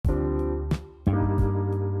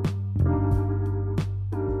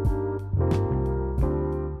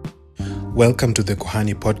Welcome to the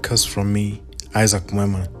Kohani podcast from me, Isaac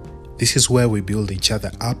Mwema. This is where we build each other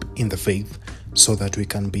up in the faith so that we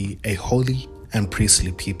can be a holy and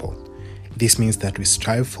priestly people. This means that we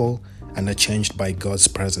strive for and are changed by God's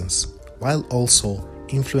presence, while also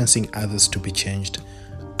influencing others to be changed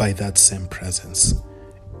by that same presence.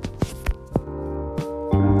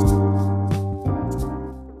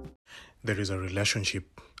 There is a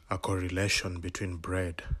relationship, a correlation between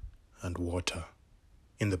bread and water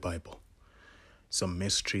in the Bible. It's a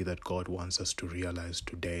mystery that God wants us to realize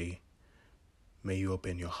today. May you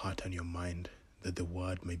open your heart and your mind that the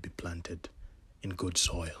word may be planted in good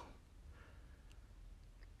soil.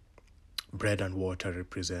 Bread and water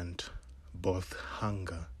represent both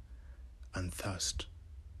hunger and thirst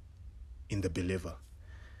in the believer.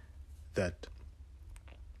 That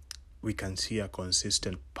we can see a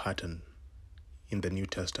consistent pattern in the New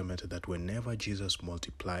Testament that whenever Jesus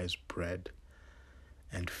multiplies bread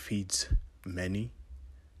and feeds many,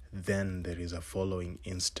 then there is a following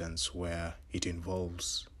instance where it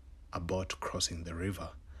involves a boat crossing the river.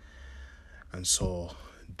 And so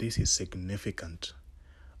this is significant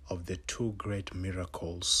of the two great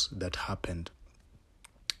miracles that happened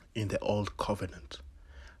in the Old Covenant,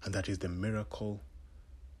 and that is the miracle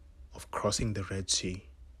of crossing the Red Sea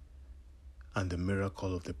and the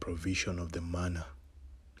miracle of the provision of the manna.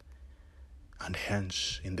 And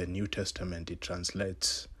hence in the New Testament it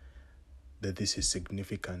translates that this is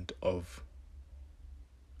significant of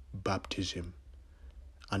baptism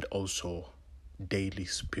and also daily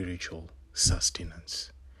spiritual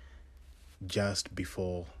sustenance. Just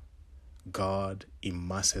before God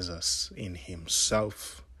immerses us in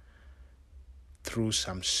Himself through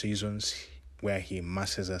some seasons where He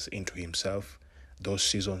immerses us into Himself, those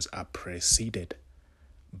seasons are preceded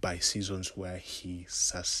by seasons where He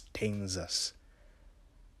sustains us.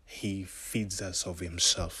 He feeds us of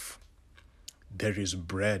Himself. There is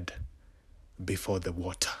bread before the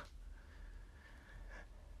water.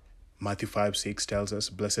 Matthew 5:6 tells us,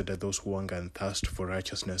 "Blessed are those who hunger and thirst for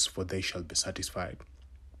righteousness, for they shall be satisfied."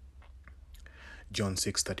 John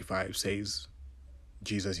 6:35 says,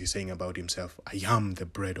 Jesus is saying about Himself, "I am the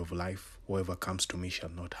bread of life. Whoever comes to me shall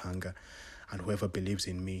not hunger, and whoever believes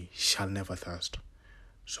in me shall never thirst."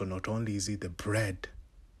 So not only is He the bread,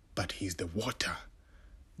 but He is the water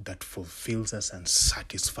that fulfills us and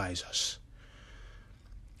satisfies us.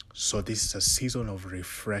 So this is a season of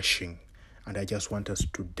refreshing, and I just want us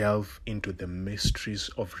to delve into the mysteries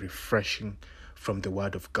of refreshing from the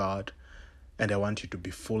Word of God, and I want you to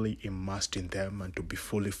be fully immersed in them and to be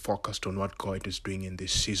fully focused on what God is doing in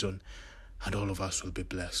this season, and all of us will be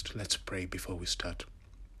blessed. Let's pray before we start.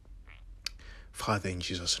 Father, in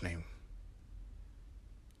Jesus' name,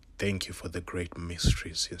 thank you for the great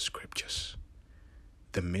mysteries in Scriptures.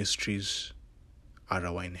 The mysteries are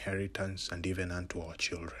our inheritance and even unto our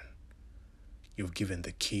children. You've given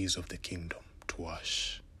the keys of the kingdom to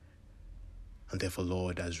us. And therefore,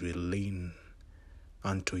 Lord, as we lean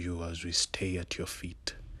unto you, as we stay at your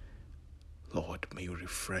feet, Lord, may you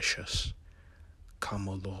refresh us. Come,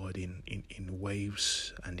 O Lord, in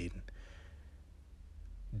waves and in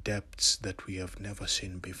depths that we have never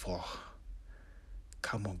seen before.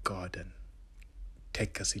 Come, O God, and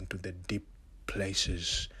take us into the deep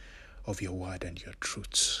places of your word and your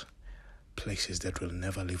truths, places that will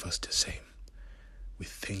never leave us the same. We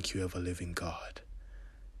thank you, ever-living God,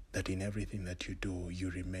 that in everything that you do, you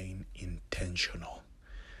remain intentional,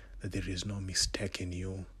 that there is no mistake in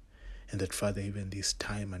you, and that, Father, even this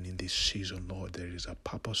time and in this season, Lord, there is a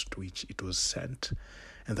purpose to which it was sent,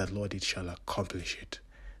 and that, Lord, it shall accomplish it.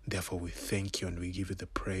 Therefore, we thank you and we give you the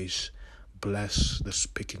praise. Bless the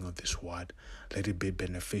speaking of this word. Let it be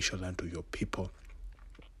beneficial unto your people,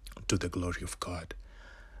 to the glory of God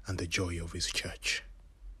and the joy of His church.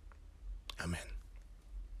 Amen.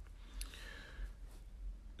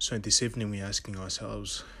 So this evening we're asking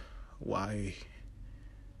ourselves why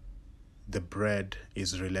the bread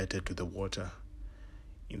is related to the water.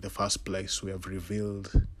 In the first place, we have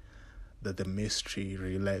revealed that the mystery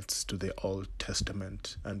relates to the Old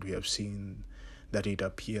Testament, and we have seen that it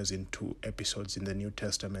appears in two episodes in the New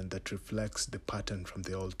Testament that reflects the pattern from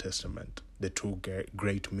the Old Testament, the two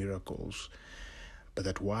great miracles. But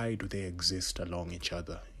that why do they exist along each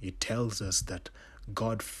other? It tells us that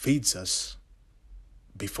God feeds us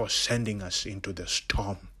before sending us into the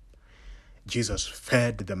storm. Jesus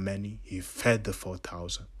fed the many, He fed the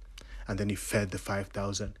 4,000, and then He fed the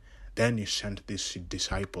 5,000. Then He sent these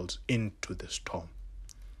disciples into the storm.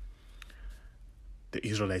 The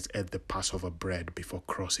Israelites ate the Passover bread before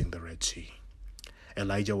crossing the Red Sea.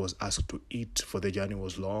 Elijah was asked to eat, for the journey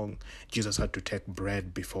was long. Jesus had to take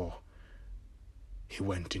bread before He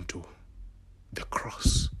went into the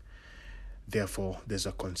cross. Therefore, there's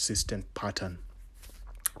a consistent pattern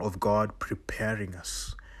of God preparing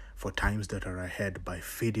us for times that are ahead by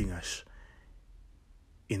feeding us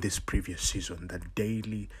in this previous season. That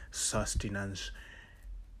daily sustenance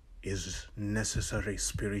is necessary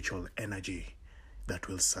spiritual energy that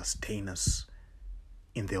will sustain us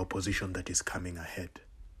in the opposition that is coming ahead.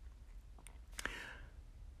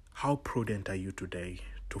 How prudent are you today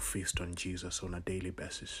to feast on Jesus on a daily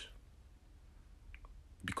basis?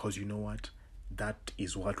 Because you know what? That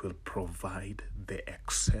is what will provide the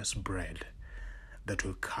excess bread that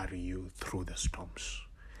will carry you through the storms.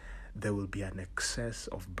 There will be an excess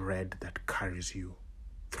of bread that carries you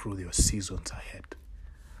through your seasons ahead.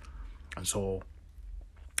 And so,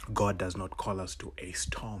 God does not call us to a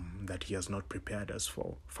storm that He has not prepared us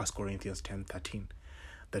for. 1 Corinthians 10:13,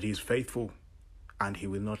 that He is faithful and He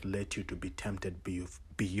will not let you to be tempted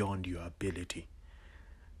beyond your ability.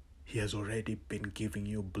 He has already been giving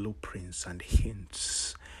you blueprints and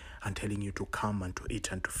hints and telling you to come and to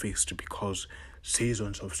eat and to feast, because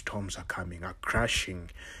seasons of storms are coming. A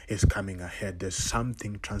crashing is coming ahead. There's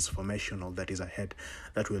something transformational that is ahead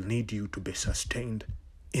that will need you to be sustained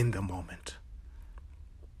in the moment.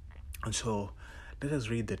 And so let us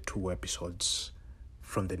read the 2 episodes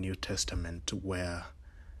from the New Testament where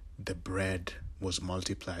the bread was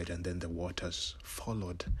multiplied and then the waters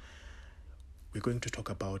followed. We're going to talk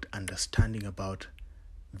about understanding about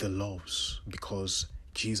the loaves, because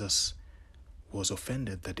Jesus was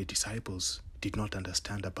offended that the disciples did not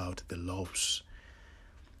understand about the loaves.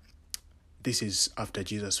 This is after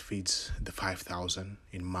Jesus feeds the 5,000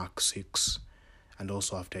 in Mark 6, and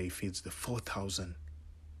also after He feeds the 4,000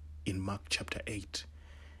 in Mark chapter 8.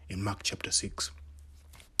 In Mark chapter 6,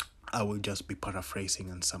 I will just be paraphrasing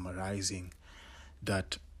and summarizing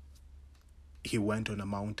that He went on a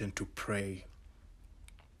mountain to pray,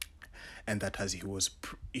 and that as he was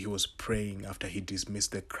praying, after He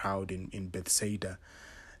dismissed the crowd in Bethsaida,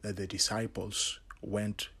 that the disciples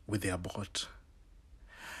went with their boat,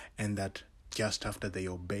 and that just after they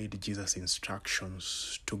obeyed Jesus'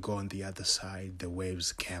 instructions to go on the other side, the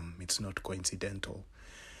waves came. It's not coincidental.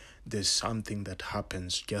 There's something that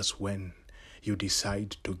happens just when you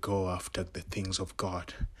decide to go after the things of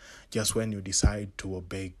God, just when you decide to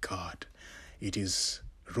obey God. It is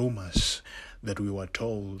rumors that we were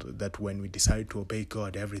told that when we decide to obey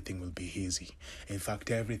God, everything will be easy. In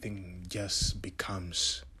fact, everything just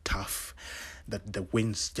becomes tough, that the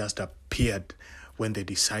winds just appeared when they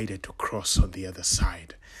decided to cross on the other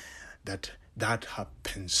side. That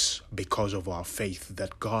happens because of our faith,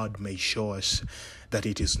 that God may show us that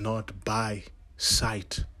it is not by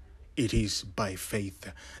sight, it is by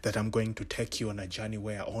faith, that I'm going to take you on a journey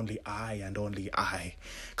where only I and only I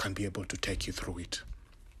can be able to take you through it.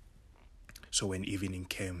 So when evening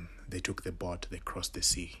came, they took the boat, they crossed the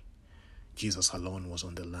sea. Jesus alone was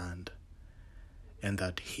on the land, and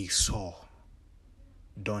that He saw.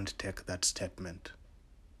 Don't take that statement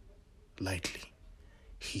lightly.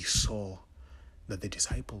 He saw that the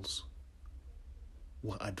disciples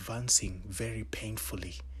were advancing very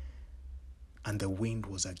painfully, and the wind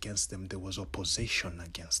was against them. There was opposition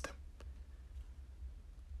against them.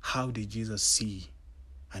 How did Jesus see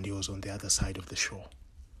and He was on the other side of the shore?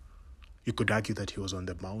 You could argue that He was on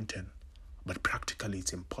the mountain, but practically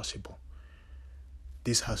it's impossible.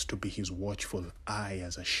 This has to be His watchful eye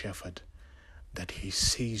as a shepherd, that He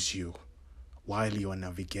sees you while you are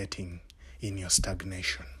navigating in your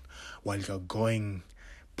stagnation, while you're going,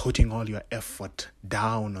 putting all your effort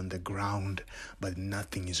down on the ground, but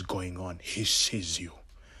nothing is going on. He sees you.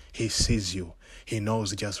 He sees you. He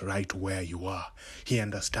knows just right where you are. He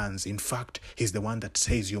understands. In fact, He's the one that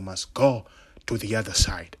says you must go to the other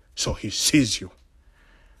side. So He sees you.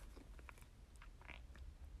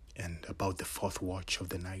 And about the 4th watch of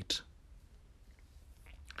the night,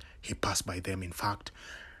 He passed by them. In fact,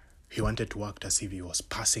 He wanted to act as if He was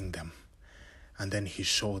passing them. And then He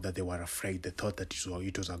saw that they were afraid. They thought that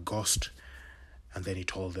it was a ghost. And then He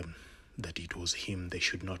told them that it was Him. They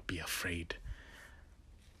should not be afraid.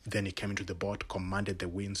 Then He came into the boat, commanded the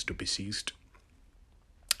winds to be ceased.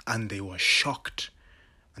 And they were shocked.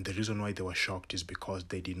 And the reason why they were shocked is because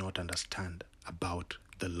they did not understand about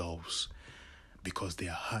the laws, because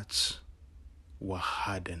their hearts were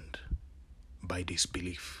hardened by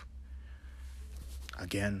disbelief.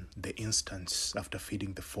 Again, the instance after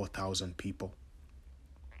feeding the 4,000 people,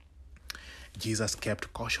 Jesus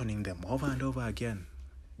kept cautioning them over and over again,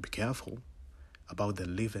 be careful about the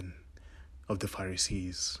leaven of the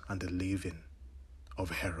Pharisees and the leaven of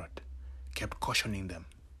Herod. Kept cautioning them,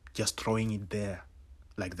 just throwing it there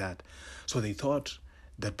like that. So they thought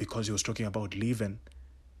that because He was talking about leaven,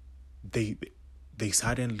 they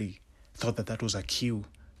suddenly thought that that was a cue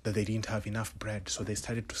that they didn't have enough bread. So they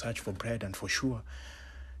started to search for bread, and for sure,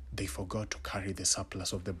 they forgot to carry the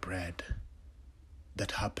surplus of the bread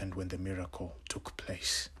that happened when the miracle took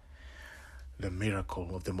place. The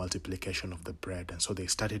miracle of the multiplication of the bread. And so they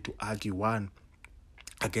started to argue one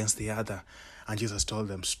against the other. And Jesus told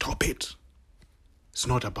them, stop it. It's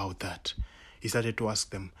not about that. He started to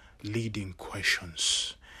ask them leading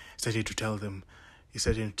questions. He started to tell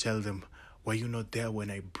them, were you not there when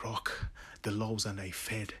I broke the loaves and I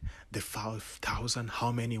fed the 5,000?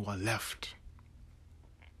 How many were left?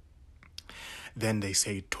 Then they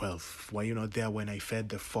said 12. Were you not there when I fed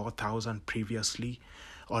the 4,000 previously?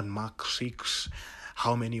 On Mark 6,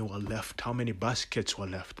 how many were left? How many baskets were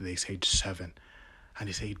left? They said 7. And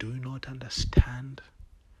he said, do you not understand?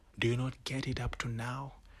 Do you not get it up to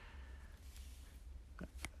now?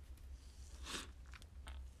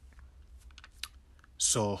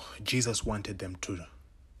 So Jesus wanted them to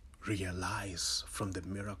realize from the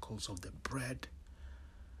miracles of the bread.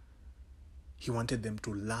 He wanted them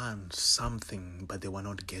to learn something, but they were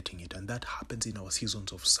not getting it. And that happens in our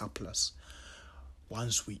seasons of surplus.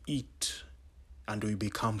 Once we eat and we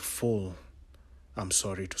become full, I'm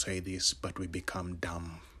sorry to say this, but we become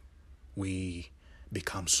dumb. We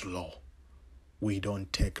become slow. We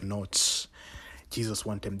don't take notes. Jesus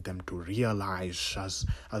wanted them to realize,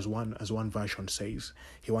 as one version says,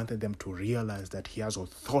 he wanted them to realize that he has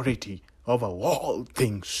authority over all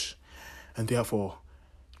things. And therefore,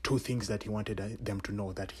 two things that he wanted them to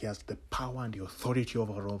know: that he has the power and the authority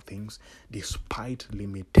over all things, despite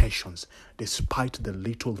limitations, despite the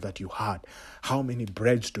little that you had. How many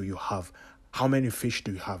breads do you have? How many fish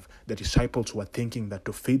do you have? The disciples were thinking that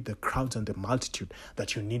to feed the crowds and the multitude,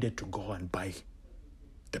 that you needed to go and buy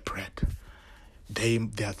the bread.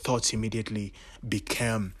 Their thoughts immediately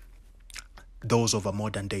became those of a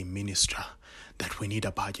modern day minister, that we need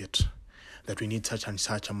a budget, that we need such and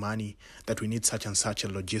such a money, that we need such and such a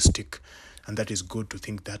logistic, and that is good to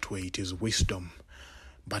think that way. It is wisdom.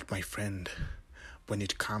 But my friend, when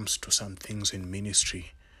it comes to some things in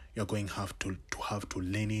ministry, you're going to have to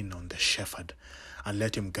lean in on the shepherd and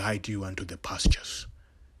let him guide you unto the pastures.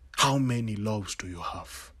 How many loaves do you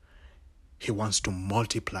have? He wants to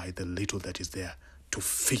multiply the little that is there to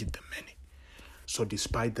feed the many. So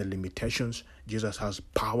despite the limitations, Jesus has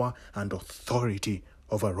power and authority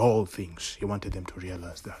over all things. He wanted them to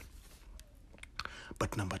realize that.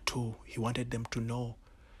 But number 2, he wanted them to know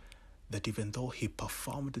that even though he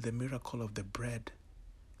performed the miracle of the bread,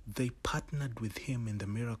 they partnered with him in the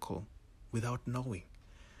miracle without knowing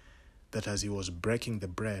that as he was breaking the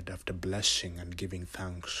bread after blessing and giving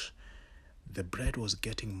thanks, the bread was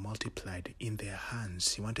getting multiplied in their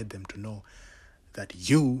hands. He wanted them to know that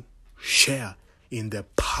you share in the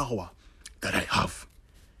power that I have.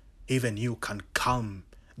 Even you can calm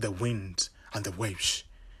the winds and the waves.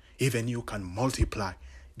 Even you can multiply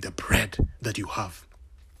the bread that you have.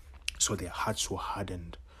 So their hearts were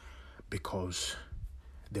hardened because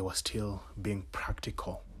they were still being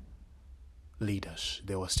practical leaders.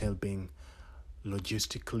 They were still being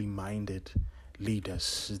logistically minded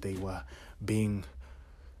leaders. They were being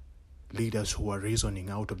leaders who were reasoning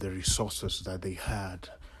out of the resources that they had.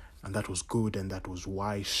 And that was good and that was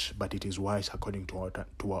wise, but it is wise according to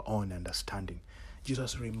our own understanding.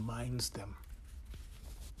 Jesus reminds them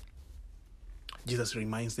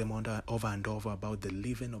over and over about the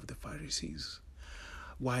leaven of the Pharisees.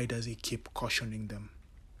 Why does he keep cautioning them?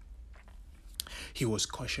 He was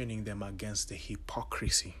cautioning them against the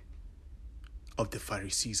hypocrisy of the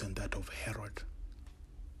Pharisees and that of Herod,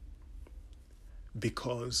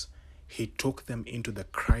 because he took them into the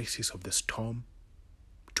crisis of the storm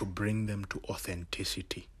to bring them to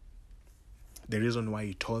authenticity. The reason why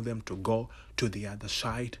he told them to go to the other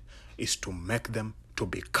side is to make them to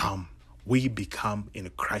become. We become in a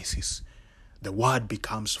crisis. The word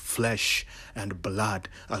becomes flesh and blood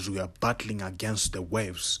as we are battling against the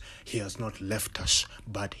waves. He has not left us,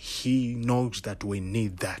 but he knows that we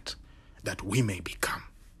need that we may become.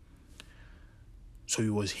 So he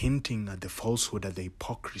was hinting at the falsehood and the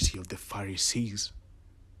hypocrisy of the Pharisees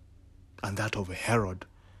and that of Herod.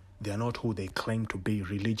 They are not who they claim to be,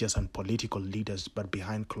 religious and political leaders, but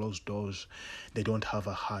behind closed doors, they don't have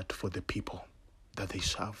a heart for the people that they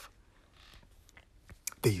serve.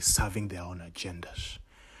 They are serving their own agendas.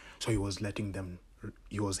 So he was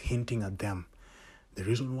hinting at them, the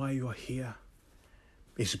reason why you are here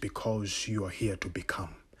is because you are here to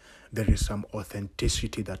become. There is some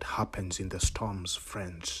authenticity that happens in the storms,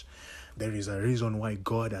 friends. There is a reason why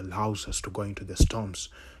God allows us to go into the storms,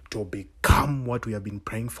 to become what we have been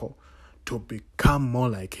praying for, to become more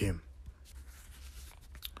like him.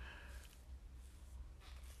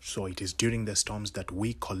 So it is during the storms that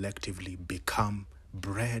we collectively become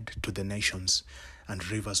bread to the nations and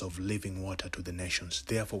rivers of living water to the nations.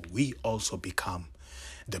 Therefore, we also become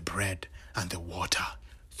the bread and the water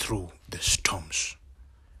through the storms.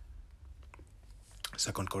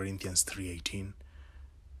 2 Corinthians 3:18.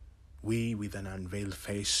 We with an unveiled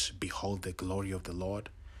face behold the glory of the Lord,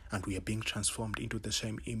 and we are being transformed into the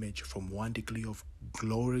same image from one degree of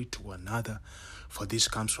glory to another. For this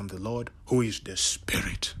comes from the Lord, who is the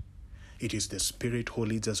Spirit. It is the Spirit who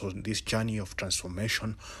leads us on this journey of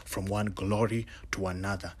transformation from one glory to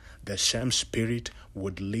another. The same Spirit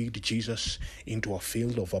would lead Jesus into a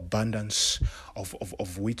field of abundance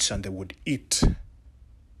of wheat, and they would eat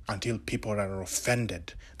until people are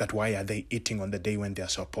offended that why are they eating on the day when they are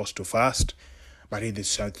supposed to fast? But it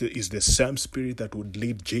is the same Spirit that would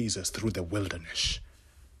lead Jesus through the wilderness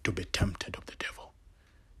to be tempted of the devil.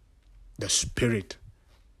 The Spirit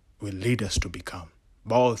will lead us to become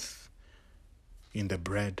both in the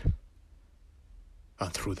bread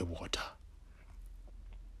and through the water.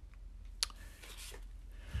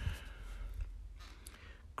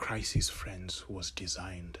 Crisis, friends, was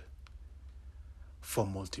designed for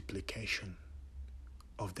multiplication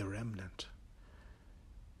of the remnant.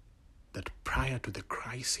 That prior to the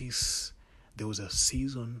crisis, there was a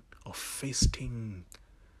season of feasting.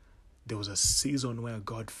 There was a season where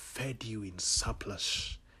God fed you in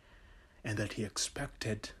surplus, and that He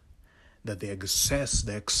expected that the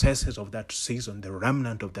excesses of that season, the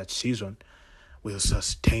remnant of that season, will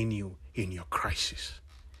sustain you in your crisis.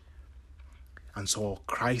 And so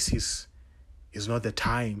crisis is not the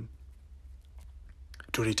time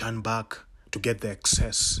to return back to get the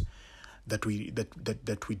excess that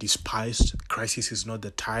we despised. Crisis is not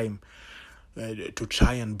the time to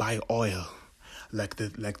try and buy oil like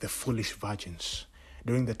the foolish virgins.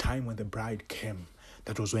 During the time when the bride came,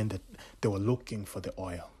 that was when they were looking for the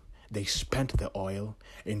oil. They spent the oil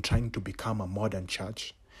in trying to become a modern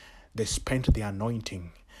church. They spent the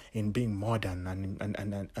anointing in being modern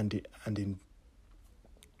and in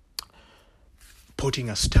putting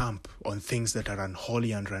a stamp on things that are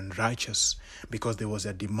unholy and unrighteous, because there was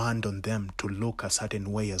a demand on them to look a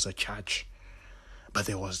certain way as a church. But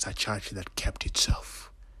there was a church that kept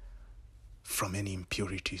itself from any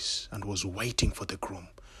impurities and was waiting for the groom,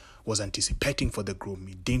 was anticipating for the groom.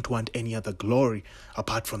 It didn't want any other glory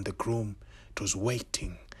apart from the groom. It was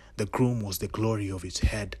waiting. The groom was the glory of its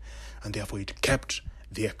head, and therefore it kept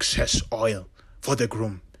the excess oil for the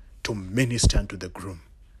groom to minister unto the groom.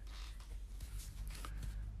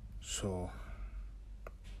 So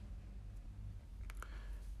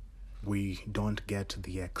we don't get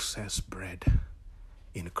the excess bread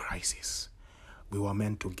in crisis. We were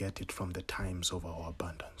meant to get it from the times of our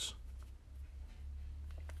abundance.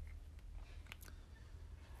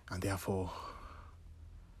 And therefore,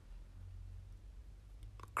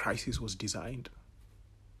 crisis was designed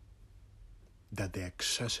that the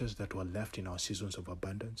excesses that were left in our seasons of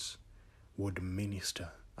abundance would minister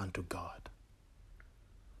unto God.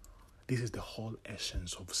 This is the whole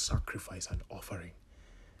essence of sacrifice and offering.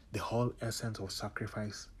 The whole essence of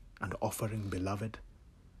sacrifice and offering, beloved,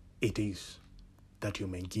 it is that you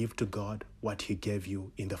may give to God what He gave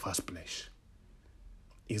you in the first place.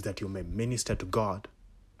 Is that you may minister to God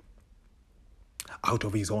out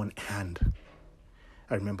of His own hand.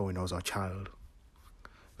 I remember when I was a child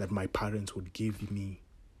that my parents would give me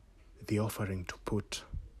the offering to put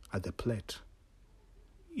at the plate.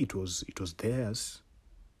 It was theirs.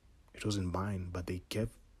 It wasn't mine, but they gave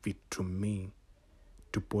it to me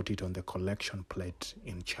to put it on the collection plate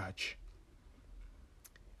in church.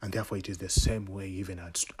 And therefore it is the same way even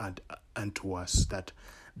unto us, that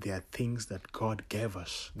there are things that God gave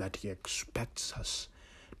us that He expects us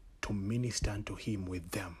to minister unto Him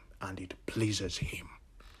with them, and it pleases Him.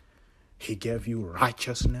 He gave you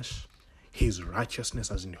righteousness, His righteousness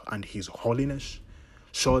and His holiness,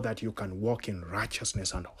 so that you can walk in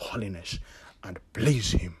righteousness and holiness and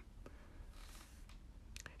please Him.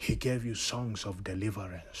 He gave you songs of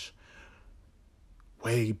deliverance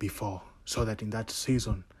way before, so that in that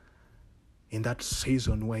season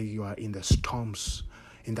where you are in the storms,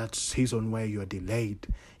 in that season where you are delayed,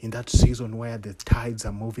 in that season where the tides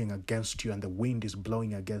are moving against you and the wind is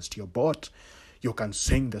blowing against your boat, you can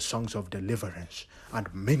sing the songs of deliverance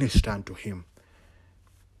and minister unto Him.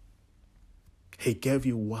 He gave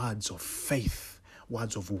you words of faith,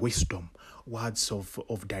 words of wisdom, words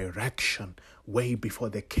of direction way before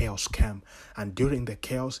the chaos came. And during the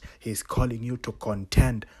chaos, He's calling you to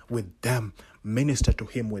contend with them, minister to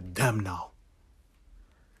Him with them now.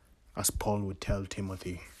 As Paul would tell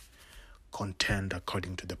Timothy, contend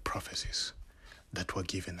according to the prophecies that were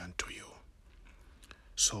given unto you.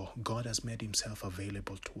 So God has made himself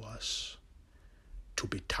available to us to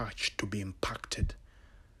be touched, to be impacted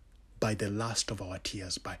by the last of our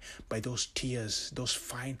tears, by those tears, those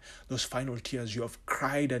final tears you have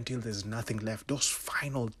cried until there's nothing left. Those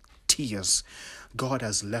final tears, God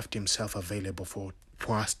has left himself available for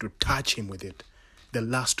us to touch him with it. The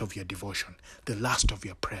last of your devotion, the last of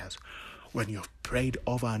your prayers. When you've prayed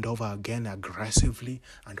over and over again, aggressively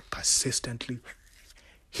and persistently,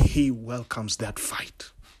 he welcomes that fight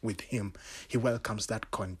with him. He welcomes that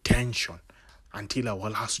contention until our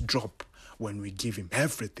last drop, when we give him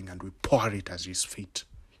everything and we pour it at his feet.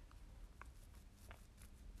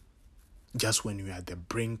 Just when we are at the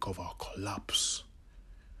brink of our collapse,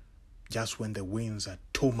 just when the winds are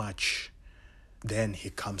too much, then he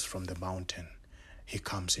comes from the mountain. He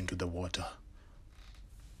comes into the water.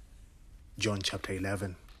 John chapter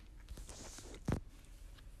 11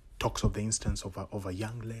 talks of the instance of a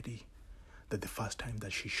young lady that the first time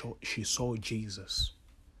that she saw Jesus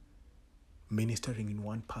ministering in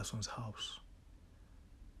one person's house,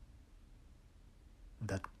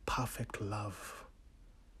 that perfect love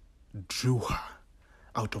drew her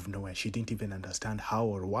out of nowhere. She didn't even understand how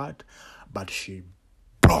or what, but she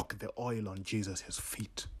broke the oil on Jesus'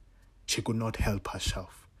 feet. She could not help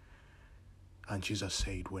herself. And Jesus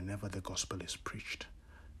said, whenever the gospel is preached,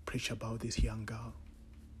 preach about this young girl.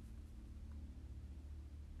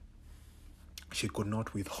 She could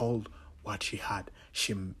not withhold what she had.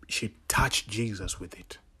 She touched Jesus with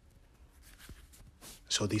it.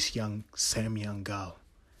 So this same young girl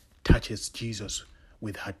touches Jesus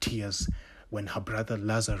with her tears when her brother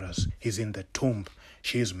Lazarus is in the tomb.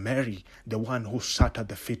 She is Mary, the one who sat at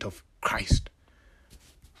the feet of Christ.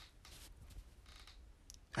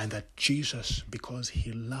 And that Jesus, because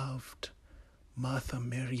he loved Martha,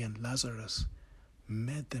 Mary, and Lazarus,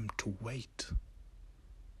 made them to wait.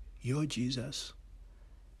 Your Jesus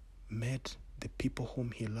made the people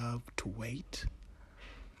whom he loved to wait,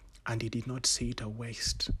 and he did not see it a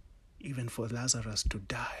waste, even for Lazarus to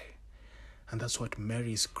die. And that's what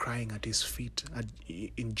Mary is crying at his feet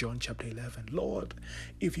in John chapter 11. Lord,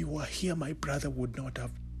 if you were here, my brother would not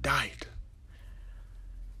have died.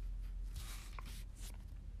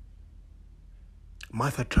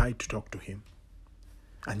 Martha tried to talk to him,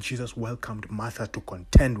 and Jesus welcomed Martha to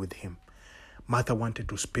contend with him. Martha wanted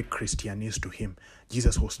to speak Christianese to him.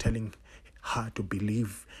 Jesus was telling her to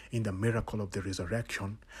believe in the miracle of the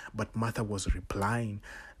resurrection, but Martha was replying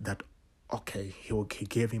that, okay, he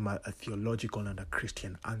gave him a theological and a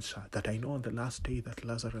Christian answer, that I know on the last day that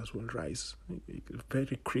Lazarus will rise.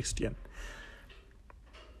 Very Christian.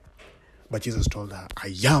 But Jesus told her,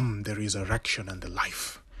 I am the resurrection and the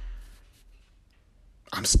life.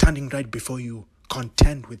 I'm standing right before you.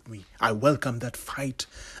 Contend with me. I welcome that fight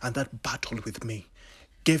and that battle with me.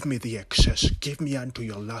 Give me the excess. Give me unto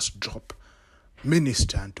your last drop.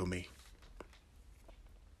 Minister unto me.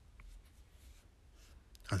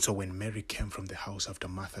 And so when Mary came from the house after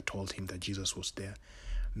Martha told him that Jesus was there,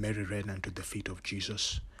 Mary ran unto the feet of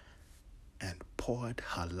Jesus and poured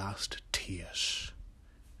her last tears.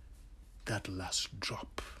 That last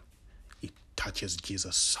drop, it touches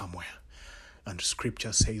Jesus somewhere. And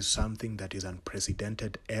scripture says something that is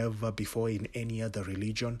unprecedented ever before in any other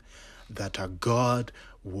religion, that a God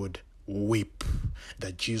would weep,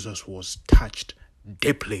 that Jesus was touched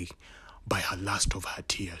deeply by her last of her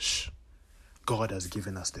tears. God has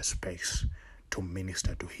given us the space to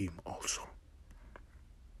minister to him also.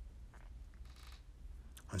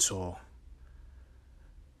 And so,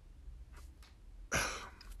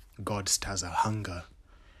 God stirs a hunger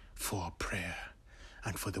for prayer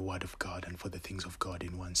and for the word of God and for the things of God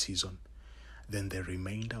in one season. Then the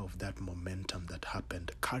remainder of that momentum that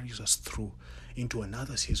happened carries us through into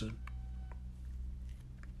another season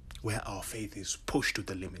where our faith is pushed to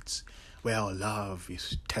the limits, where our love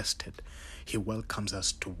is tested. He welcomes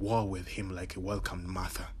us to war with him like he welcomed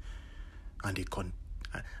Martha. And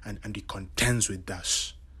he contends with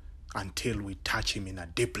us until we touch him in a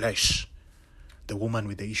deep place. The woman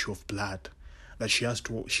with the issue of blood, that she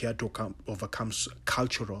had to overcome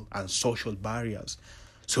cultural and social barriers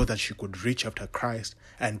so that she could reach after Christ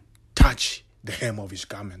and touch the hem of his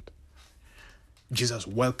garment. Jesus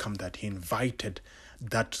welcomed that. He invited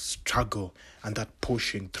that struggle and that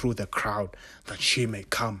pushing through the crowd that she may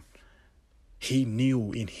come. He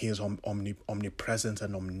knew in his omnipresence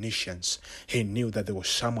and omniscience, he knew that there was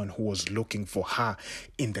someone who was looking for her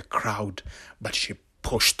in the crowd, but she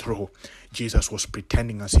pushed through. Jesus was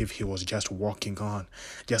pretending as if he was just walking on,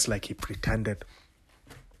 just like he pretended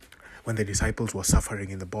when the disciples were suffering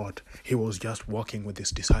in the boat. He was just walking with his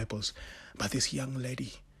disciples, but this young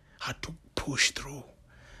lady had to push through.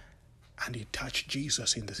 And he touched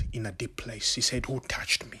Jesus in a deep place. He said, "Who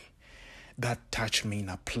touched me?" That touched me in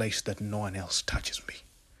a place that no one else touches me.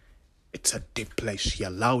 It's a deep place. He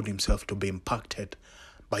allowed himself to be impacted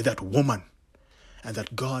by that woman. And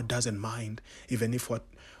that God doesn't mind, even if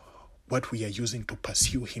what we are using to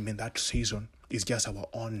pursue him in that season is just our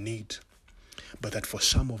own need. But that for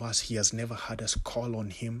some of us, he has never had us call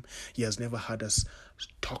on him. He has never had us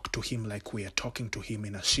talk to him like we are talking to him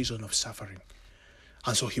in a season of suffering.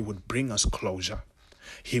 And so he would bring us closer.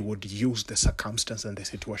 He would use the circumstance and the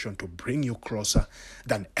situation to bring you closer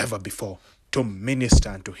than ever before, to minister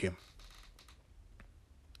unto him.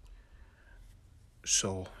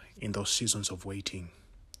 So in those seasons of waiting,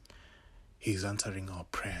 he's answering our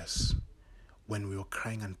prayers. When we were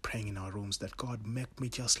crying and praying in our rooms that, "God, make me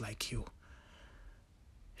just like you,"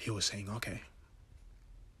 he was saying, "Okay,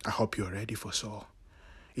 I hope you're ready, for so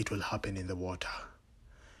it will happen in the water.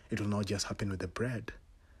 It will not just happen with the bread,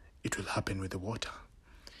 it will happen with the water."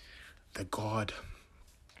 The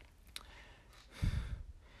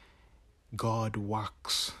God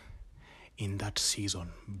works in that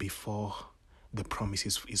season before the promise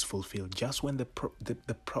is fulfilled. Just when the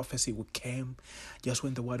prophecy came, just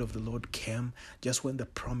when the word of the Lord came, just when the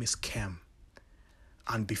promise came,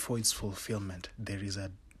 and before its fulfillment, there is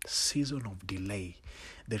a season of delay.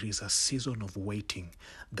 There is a season of waiting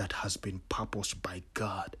that has been purposed by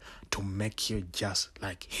God to make you just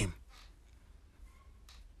like him.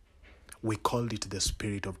 We called it the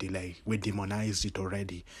spirit of delay. We demonized it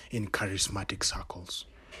already in charismatic circles.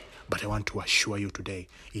 But I want to assure you today,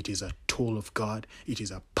 it is a tool of God. It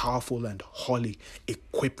is a powerful and holy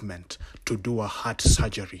equipment to do a heart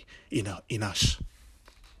surgery in us.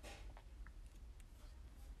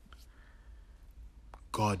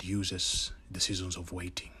 God uses the seasons of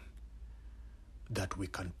waiting that we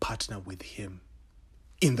can partner with him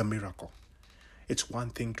in the miracle. It's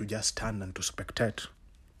one thing to just stand and to spectate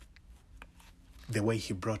the way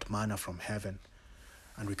he brought manna from heaven,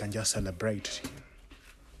 and we can just celebrate.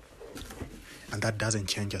 And that doesn't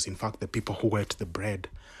change us. In fact, the people who ate the bread,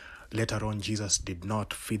 later on Jesus did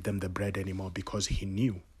not feed them the bread anymore because he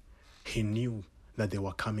knew that they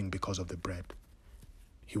were coming because of the bread.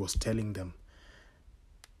 He was telling them,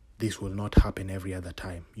 this will not happen every other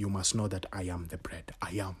time. You must know that I am the bread.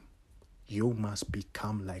 I am. You must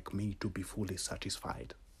become like me to be fully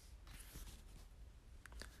satisfied.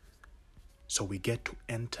 So we get to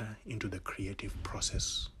enter into the creative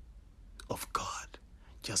process of God,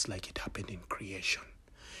 just like it happened in creation.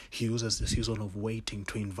 He uses the season of waiting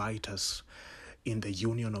to invite us in the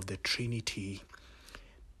union of the Trinity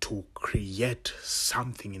to create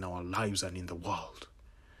something in our lives and in the world.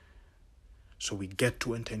 So we get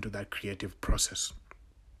to enter into that creative process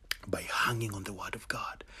by hanging on the Word of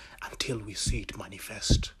God until we see it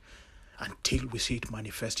manifest. Until we see it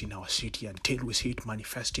manifest in our city, until we see it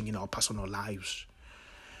manifesting in our personal lives.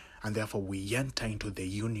 And therefore we enter into the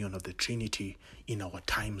union of the Trinity in our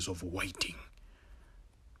times of waiting.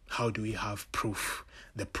 How do we have proof?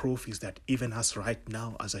 The proof is that even us right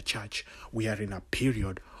now as a church, we are in a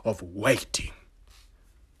period of waiting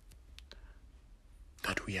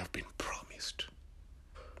that we have been promised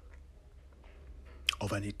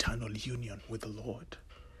of an eternal union with the Lord,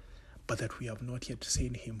 but that we have not yet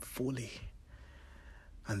seen him fully.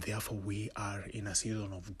 And therefore we are in a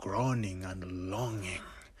season of groaning and longing.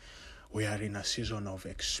 We are in a season of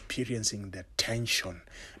experiencing the tension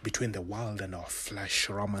between the world and our flesh.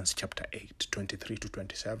 Romans chapter 8, 23 to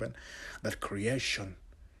 27. That creation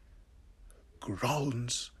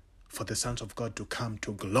groans for the sons of God to come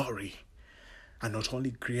to glory. And not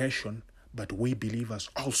only creation, but we believers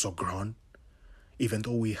also groan, even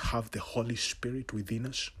though we have the Holy Spirit within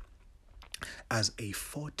us, as a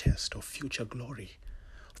foretaste of future glory.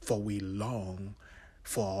 For we long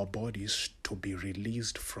for our bodies to be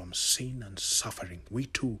released from sin and suffering. We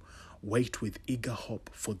too wait with eager hope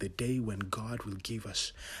for the day when God will give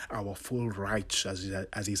us our full rights as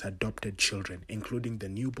his adopted children, including the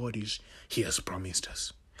new bodies he has promised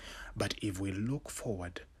us. But if we look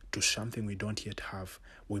forward to something we don't yet have,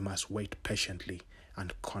 we must wait patiently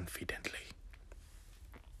and confidently.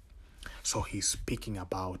 So he's speaking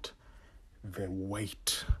about the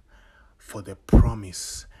wait for the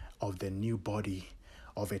promise of the new body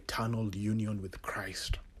of eternal union with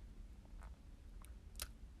Christ.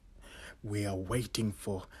 We are waiting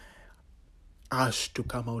for us to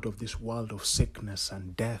come out of this world of sickness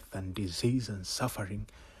and death and disease and suffering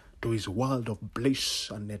to his world of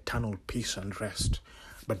bliss and eternal peace and rest.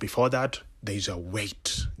 But before that, there is a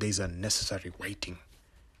wait. There is a necessary waiting.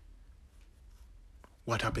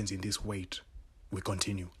 What happens in this wait? We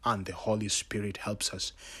continue. And the Holy Spirit helps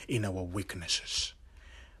us in our weaknesses.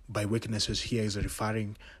 By weaknesses here is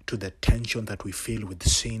referring to the tension that we feel with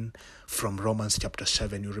sin from Romans chapter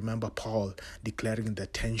 7. You remember Paul declaring the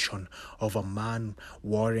tension of a man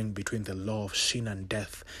warring between the law of sin and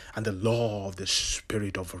death and the law of the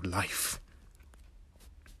spirit of life.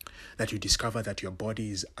 That you discover that your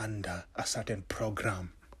body is under a certain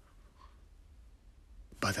program,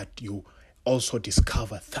 but that you also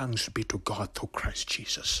discover, thanks be to God through Christ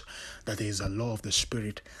Jesus, that there is a law of the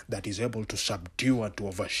Spirit that is able to subdue and to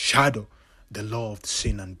overshadow the law of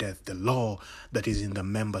sin and death, the law that is in the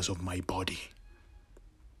members of my body.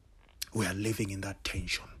 We are living in that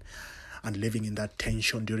tension. And living in that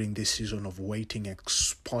tension during this season of waiting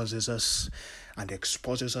exposes us and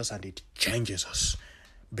it changes us.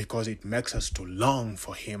 Because it makes us to long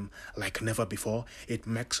for Him like never before. It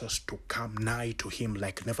makes us to come nigh to Him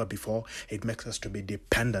like never before. It makes us to be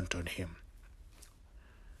dependent on Him.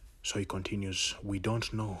 So he continues, we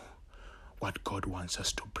don't know what God wants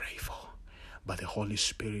us to pray for, but the Holy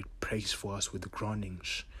Spirit prays for us with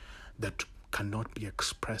groanings that cannot be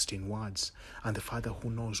expressed in words. And the Father who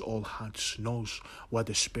knows all hearts knows what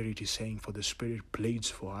the Spirit is saying, for the Spirit pleads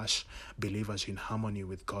for us believers in harmony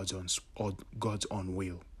with God's own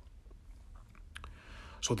will.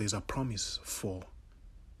 So there's a promise for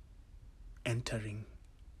entering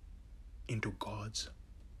into God's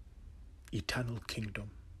eternal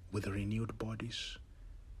kingdom with renewed bodies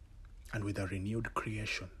and with a renewed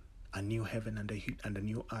creation, a new heaven and a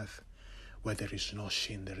new earth, where there is no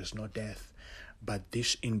sin, there is no death, but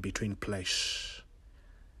this in-between place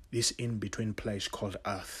called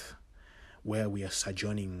earth, where we are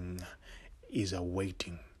sojourning, is a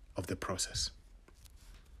waiting of the process.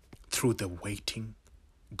 Through the waiting,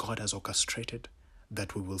 God has orchestrated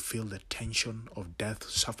that we will feel the tension of death,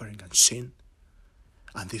 suffering, and sin,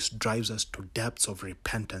 and this drives us to depths of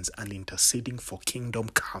repentance and interceding for kingdom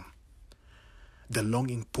come. The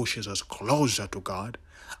longing pushes us closer to God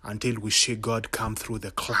until we see God come through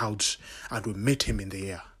the clouds and we meet Him in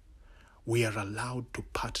the air. We are allowed to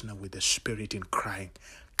partner with the Spirit in crying,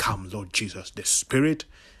 come, Lord Jesus. The Spirit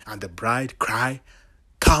and the bride cry,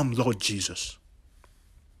 come, Lord Jesus.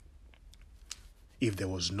 If there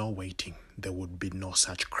was no waiting, there would be no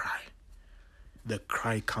such cry. The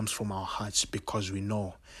cry comes from our hearts because we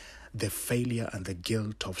know the failure and the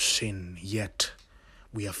guilt of sin, yet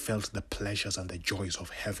we have felt the pleasures and the joys of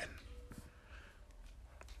heaven.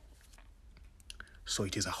 So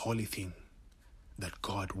it is a holy thing that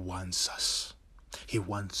God wants us. He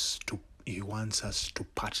wants us to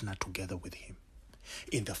partner together with Him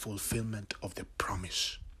in the fulfillment of the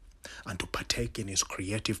promise and to partake in His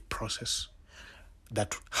creative process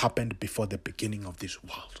that happened before the beginning of this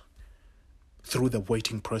world. Through the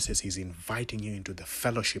waiting process, He's inviting you into the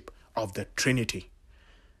fellowship of the Trinity.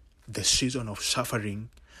 The season of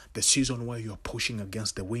suffering, the season where you're pushing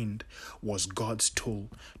against the wind, was God's tool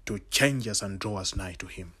to change us and draw us nigh to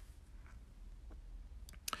Him.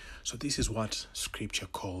 So this is what Scripture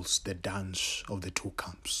calls the dance of the two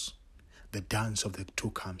camps. The dance of the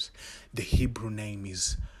two camps. The Hebrew name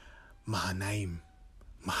is Mahanaim.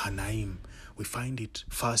 Mahanaim. We find it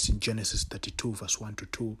first in Genesis 32, verse 1 to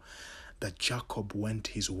 2, that Jacob went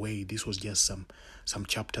his way. This was just some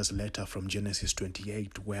chapters later from Genesis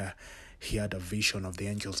 28, where he had a vision of the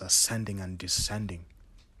angels ascending and descending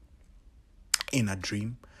in a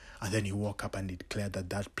dream. And then he woke up and declared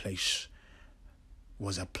that place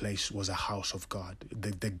was a house of God.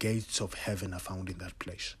 The gates of heaven are found in that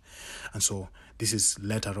place. And so this is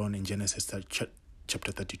later on in Genesis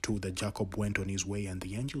chapter 32, that Jacob went on his way and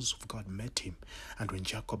the angels of God met him. And when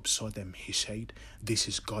Jacob saw them, he said, this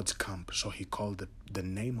is God's camp. So he called the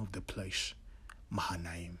name of the place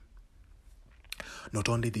Mahanaim. Not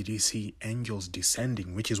only did he see angels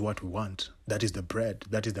descending, which is what we want, that is the bread,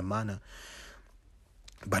 that is the manna,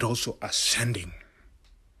 but also ascending.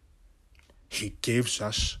 He gives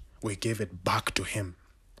us, we give it back to Him.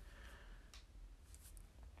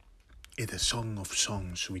 In the Song of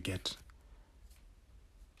Songs, we get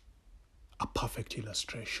a perfect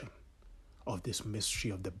illustration of this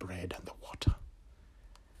mystery of the bread and the water.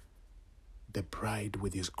 The bride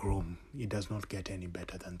with his groom, it does not get any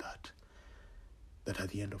better than that. That at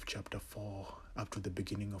the end of chapter 4, up to the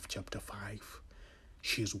beginning of chapter 5,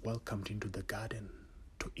 she is welcomed into the garden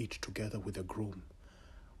to eat together with the groom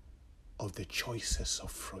of the choicest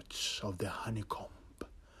of fruits, of the honeycomb,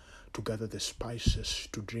 to gather the spices,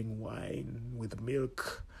 to drink wine with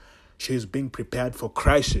milk. She is being prepared for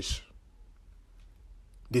crisis.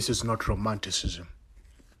 This is not romanticism.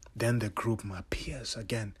 Then the groom appears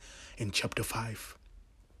again in chapter 5.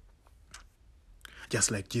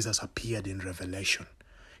 Just like Jesus appeared in Revelation,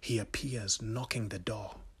 He appears knocking the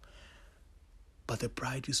door. But the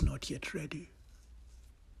bride is not yet ready.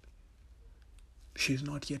 She's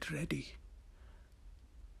not yet ready.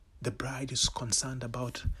 The bride is concerned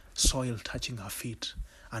about soil touching her feet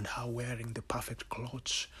and her wearing the perfect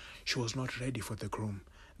clothes. She was not ready for the groom.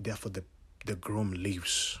 Therefore, the groom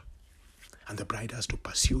leaves. And the bride has to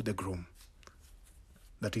pursue the groom.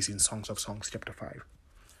 That is in Songs of Songs chapter 5.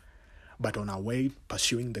 But on her way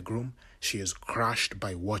pursuing the groom, she is crushed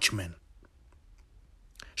by watchmen.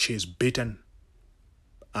 She is beaten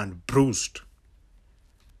and bruised.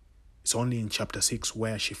 It's only in chapter 6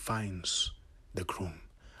 where she finds the groom.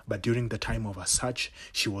 But during the time of her search,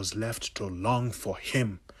 she was left to long for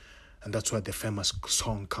him. And that's where the famous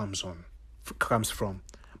song comes from.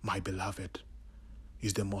 My beloved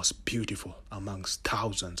is the most beautiful amongst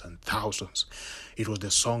thousands and thousands. It was the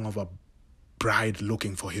song of a bride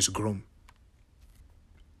looking for his groom.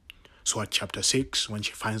 So at chapter 6, when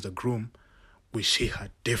she finds the groom, we see her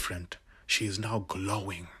different. She is now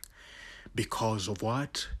glowing. Because of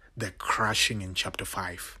what? The crushing in chapter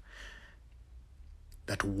 5.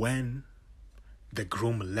 That when the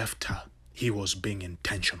groom left her, he was being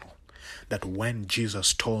intentional. That when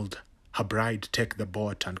Jesus told her bride, take the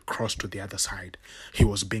boat and cross to the other side, he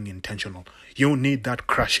was being intentional. You need that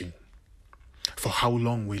crushing. For how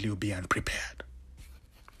long will you be unprepared?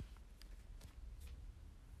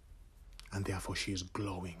 And therefore she is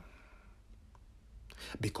glowing.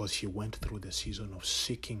 Because she went through the season of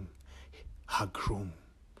seeking her groom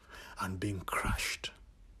and being crushed.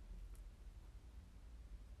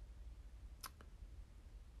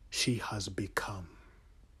 She has become.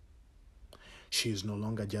 She is no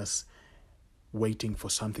longer just waiting for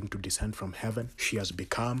something to descend from heaven. She has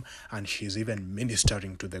become, and she is even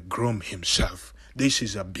ministering to the groom himself. This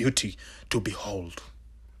is a beauty to behold.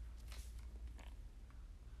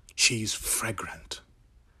 She is fragrant.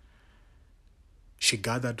 She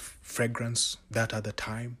gathered fragrance that other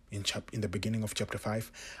time in the beginning of chapter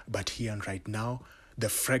 5, but here and right now, the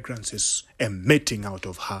fragrance is emitting out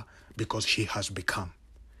of her because she has become.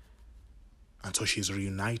 And so she is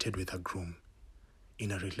reunited with her groom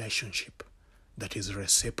in a relationship that is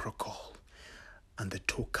reciprocal. And the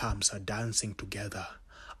two camps are dancing together.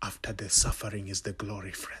 After the suffering is the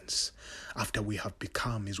glory, friends. After we have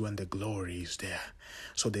become is when the glory is there.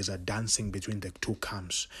 So there's a dancing between the two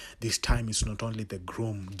camps. This time it's not only the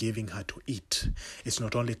groom giving her to eat. It's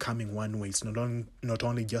not only coming one way. It's not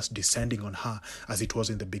only just descending on her as it was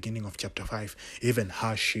in the beginning of chapter 5. Even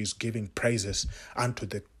her, she's giving praises unto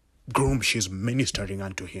the groom. She's ministering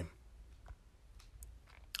unto him.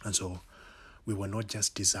 And so we were not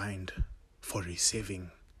just designed for receiving,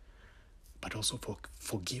 but also for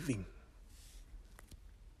forgiving.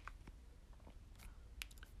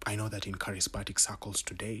 I know that in charismatic circles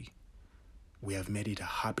today, we have made it a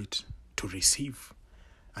habit to receive.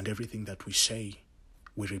 And everything that we say,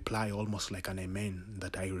 we reply almost like an amen,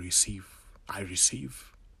 that I receive, I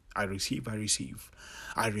receive, I receive, I receive,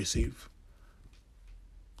 I receive.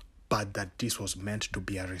 But that this was meant to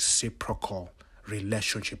be a reciprocal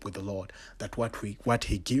relationship with the Lord. That what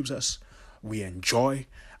he gives us, we enjoy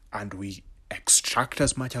and we extract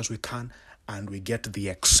as much as we can, and we get the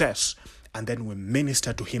excess, and then we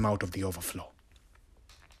minister to him out of the overflow.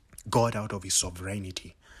 God, out of his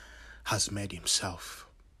sovereignty, has made himself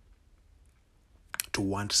to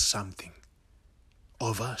want something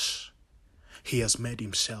of us. He has made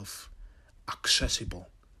himself accessible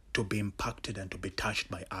to be impacted and to be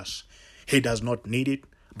touched by us. He does not need it,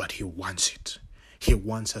 but he wants it. He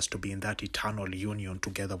wants us to be in that eternal union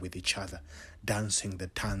together with each other, dancing the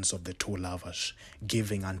dance of the two lovers,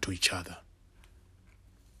 giving unto each other.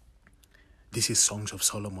 This is Songs of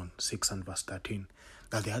Solomon 6 and verse 13.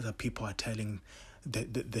 That the other people are telling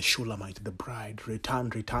the Shulamite, the bride, return,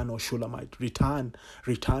 return, O Shulamite, return,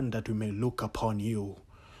 return that we may look upon you.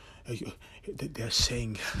 They're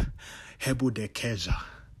saying, Hebu dekeza.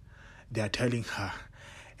 They are telling her,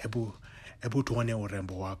 Hebu tuone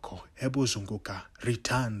urembo wako. Hebu zunguka.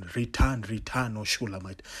 Return, return, return, O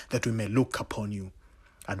Shulamite, that we may look upon you.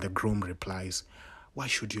 And the groom replies, why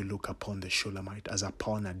should you look upon the Shulamite as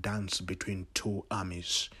upon a dance between two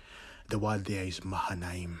armies? The word there is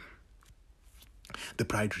Mahanaim. The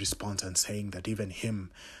bride responds and saying that even him,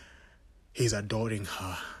 he's adoring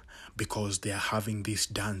her because they are having this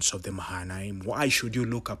dance of the Mahanaim. Why should you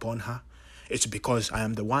look upon her? It's because I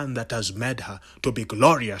am the one that has made her to be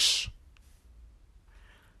glorious.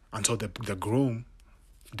 And so the groom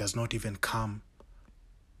does not even come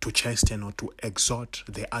to chasten or to exhort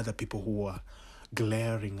the other people who are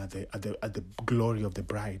glaring at the glory of the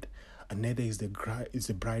bride. And neither is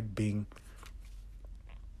the bride being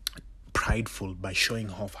prideful by showing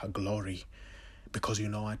off her glory. Because you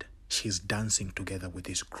know what? she's dancing together with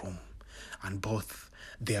this groom, and both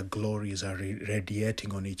their glories are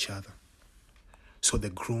radiating on each other. So the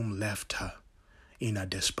groom left her in a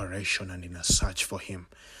desperation and in a search for him,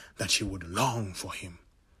 that she would long for him,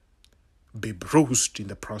 be bruised in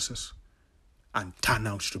the process, and turn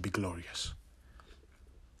out to be glorious.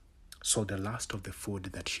 So the last of the food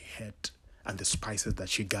that she had and the spices that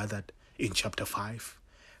she gathered in chapter 5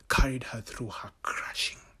 carried her through her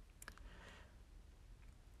crushing.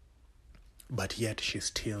 But yet she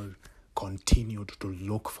still continued to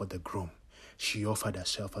look for the groom. She offered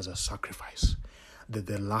herself as a sacrifice.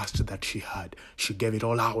 The last that she had, she gave it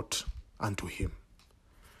all out unto him.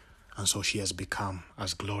 And so she has become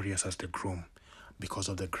as glorious as the groom because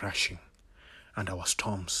of the crushing. And our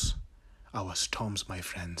storms, my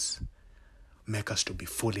friends, make us to be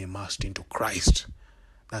fully immersed into Christ.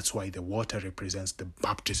 That's why the water represents the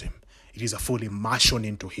baptism. It is a full immersion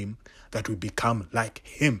into him that we become like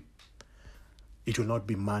him. It will not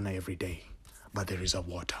be manna every day, but there is a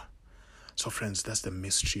water. So friends, that's the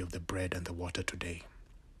mystery of the bread and the water today.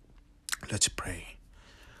 Let's pray.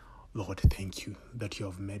 Lord, thank you that you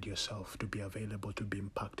have made yourself to be available to be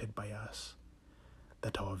impacted by us.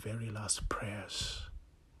 That our very last prayers,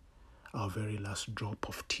 our very last drop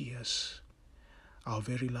of tears, our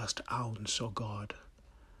very last ounce, oh God,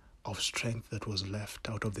 of strength that was left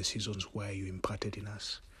out of the seasons where you imparted in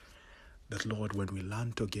us, that Lord, when we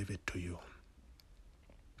learn to give it to you,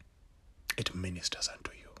 it ministers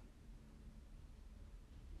unto you.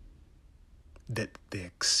 That the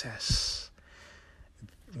excess,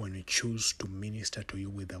 when we choose to minister to you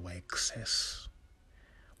with our excess,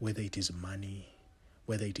 whether it is money,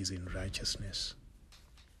 whether it is in righteousness,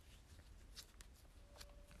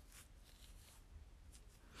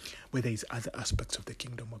 whether it's other aspects of the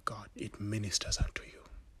kingdom of God, it ministers unto you.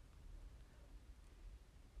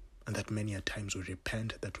 And that many a times we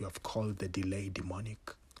repent that we have called the delay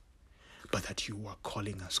demonic, but that you are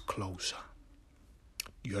calling us closer.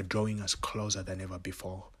 You are drawing us closer than ever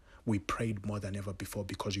before. We prayed more than ever before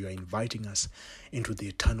because you are inviting us into the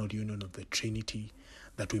eternal union of the Trinity,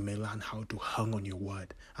 that we may learn how to hang on your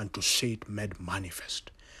word and to see it made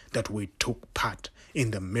manifest, that we took part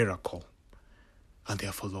in the miracle. And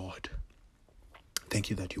therefore, Lord,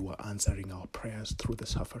 thank you that you are answering our prayers through the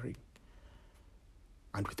suffering.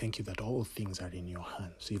 And we thank you that all things are in your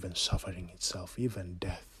hands, even suffering itself, even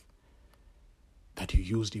death. That you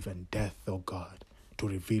used even death, oh God, to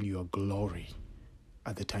reveal your glory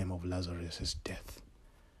at the time of Lazarus' death.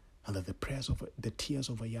 And that the tears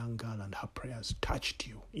of a young girl and her prayers touched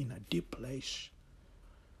you in a deep place.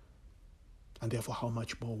 And therefore, how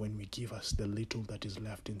much more when we give us the little that is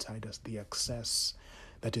left inside us, the excess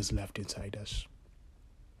that is left inside us.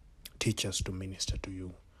 Teach us to minister to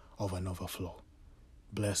you of an overflow.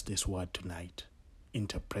 Bless this word tonight.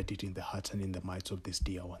 Interpret it in the hearts and in the minds of these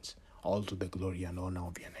dear ones. All to the glory and honor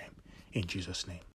of your name. In Jesus' name.